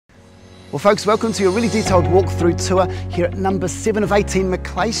Well folks, welcome to a really detailed walkthrough tour here at number 7 of 18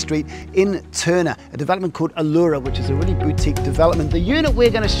 Macleay Street in Turner, a development called Allura, which is a really boutique development. The unit we're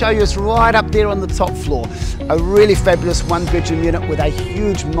going to show you is right up there on the top floor. A really fabulous one-bedroom unit with a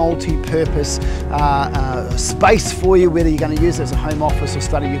huge multi-purpose space for you, whether you're going to use it as a home office or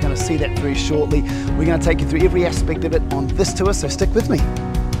study. You're going to see that very shortly. We're going to take you through every aspect of it on this tour, so stick with me.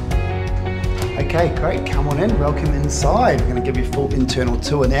 Okay, great, come on in, welcome inside. We're going to give you a full internal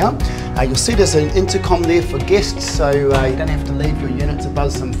tour now. You'll see there's an intercom there for guests, so you don't have to leave your unit to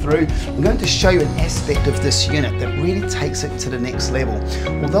buzz them through. I'm going to show you an aspect of this unit that really takes it to the next level.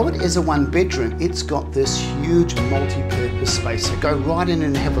 Although it is a one bedroom, it's got this huge multi-purpose space. So go right in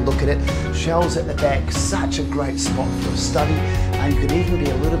and have a look at it. Shelves at the back, such a great spot for a study. You could even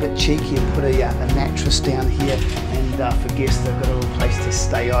be a little bit cheeky and put a mattress down here, and for guests they've got a little place to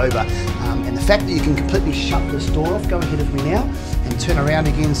stay over. And the fact that you can completely shut this door off, go ahead of me now and turn around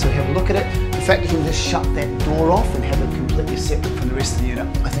again so have a look at it. The fact you can just shut that door off and have it completely separate from the rest of the unit,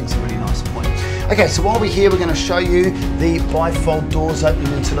 I think is a really nice point. Okay, so while we're here, we're going to show you the bifold doors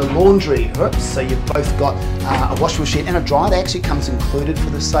opening into the laundry. Oops, so you've both got a washing machine and a dryer. That actually comes included for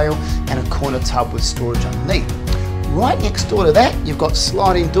the sale, and a corner tub with storage underneath. Right next door to that, you've got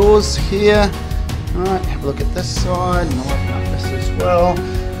sliding doors here. All right, have a look at this side, and I'll open up this as well.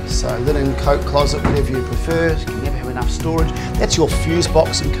 So linen, coat closet, whatever you prefer. You can never have enough storage. That's your fuse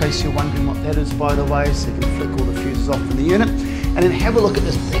box, in case you're wondering what that is, by the way, so you can flick all the fuses off in the unit. And then have a look at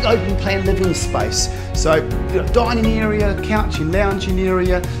this big open plan living space. So you've got a dining area, couch and lounging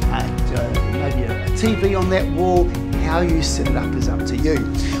area, maybe a TV on that wall. How you set it up is up to you.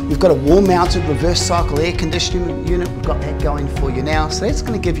 We've got a wall-mounted reverse cycle air conditioning unit. We've got that going for you now. So that's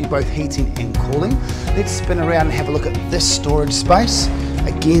going to give you both heating and cooling. Let's spin around and have a look at this storage space.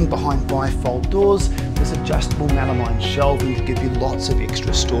 Again, behind bifold doors, there's adjustable melamine shelving to give you lots of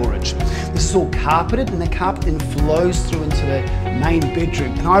extra storage. This is all carpeted, and the carpet then flows through into the main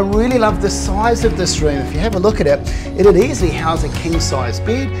bedroom. And I really love the size of this room. If you have a look at it, it'd easily house a king-size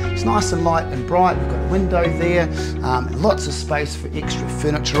bed. It's nice and light and bright. We've got a window there, and lots of space for extra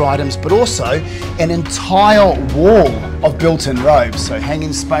furniture items, but also an entire wall of built-in robes. So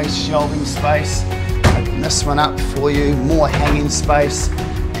hanging space, shelving space. Open this one up for you, more hanging space,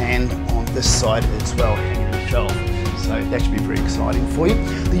 and on this side as well, hanging shelf. So that should be very exciting for you.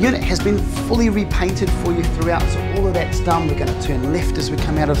 The unit has been fully repainted for you throughout, so all of that's done. We're going to turn left as we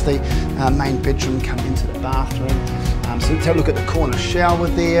come out of the main bedroom, come into the bathroom. So let's have a look at the corner shower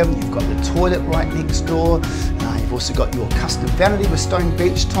there. You've got the toilet right next door. You've also got your custom vanity with stone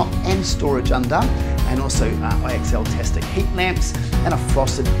bench top and storage under, and also IXL-tastic heat lamps and a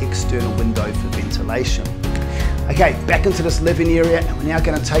frosted external window for ventilation. Okay, back into this living area, and we're now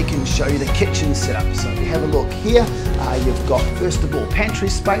going to take and show you the kitchen setup. So if you have a look here, you've got first of all pantry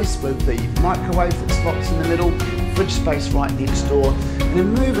space with the microwave that slots in the middle, fridge space right next door, and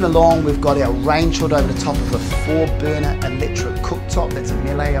then moving along we've got our range hood over the top of a 4-burner electric cooktop. That's a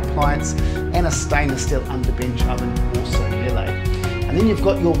Macleay appliance, and a stainless steel underbench oven, also Macleay. And then you've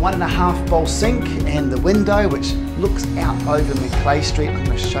got your 1.5 bowl sink and the window, which looks out over Macleay Street. I'm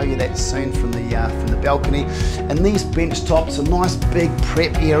going to show you that soon from the balcony. And these bench tops, a nice big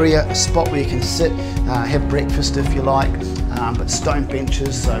prep area, a spot where you can sit, have breakfast if you like, but stone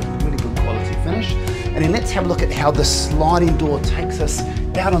benches, so really good quality finish. And then let's have a look at how the sliding door takes us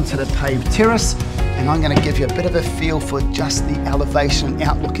out onto the paved terrace. And I'm going to give you a bit of a feel for just the elevation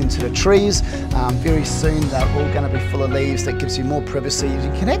outlook into the trees. Very soon they're all going to be full of leaves. That gives you more privacy.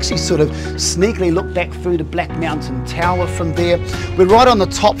 You can actually sort of sneakily look back through the Black Mountain Tower from there. We're right on the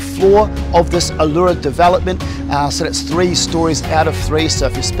top floor of this Allura development. So that's 3 stories out of 3. So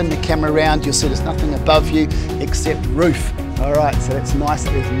if you spin the camera around, you'll see there's nothing above you except roof. All right, so that's nice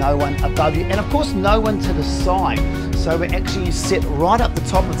that there's no one above you, and of course no one to the side. So we're actually set right up the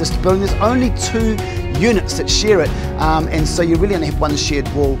top of this building. There's only 2 units that share it, and so you really only have one shared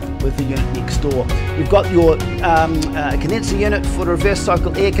wall with the unit next door. You've got your condenser unit for the reverse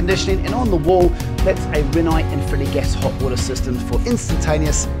cycle air conditioning, and on the wall that's a Rinnai infrared gas hot water system for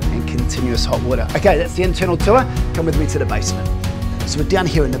instantaneous and continuous hot water. Okay, that's the internal tour. Come with me to the basement. So we're down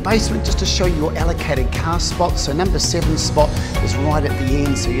here in the basement just to show you your allocated car spots. So number 7 spot is right at the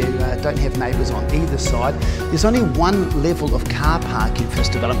end, so you don't have neighbours on either side. There's only 1 level of car parking for this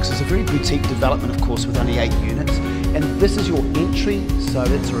development, because it's a very boutique development, of course, with only 8 units. And this is your entry, so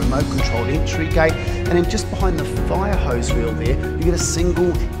it's a remote controlled entry gate. And then just behind the fire hose reel there, you get a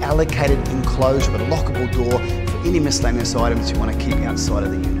single allocated enclosure with a lockable door for any miscellaneous items you want to keep outside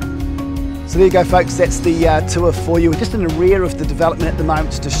of the unit. So there you go folks, that's the tour for you. We're just in the rear of the development at the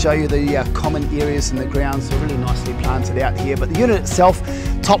moment just to show you the common areas and the grounds. So really nicely planted out here, but the unit itself,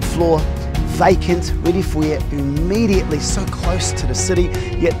 top floor, vacant, ready for you immediately, so close to the city,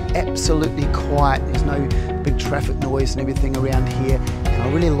 yet absolutely quiet. There's no big traffic noise and everything around here. And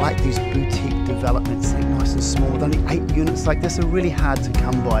I really like these boutique developments, they're nice and small. With only 8 units like this, are really hard to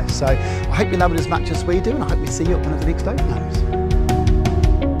come by. So I hope you love it as much as we do, and I hope we see you at one of the next open homes.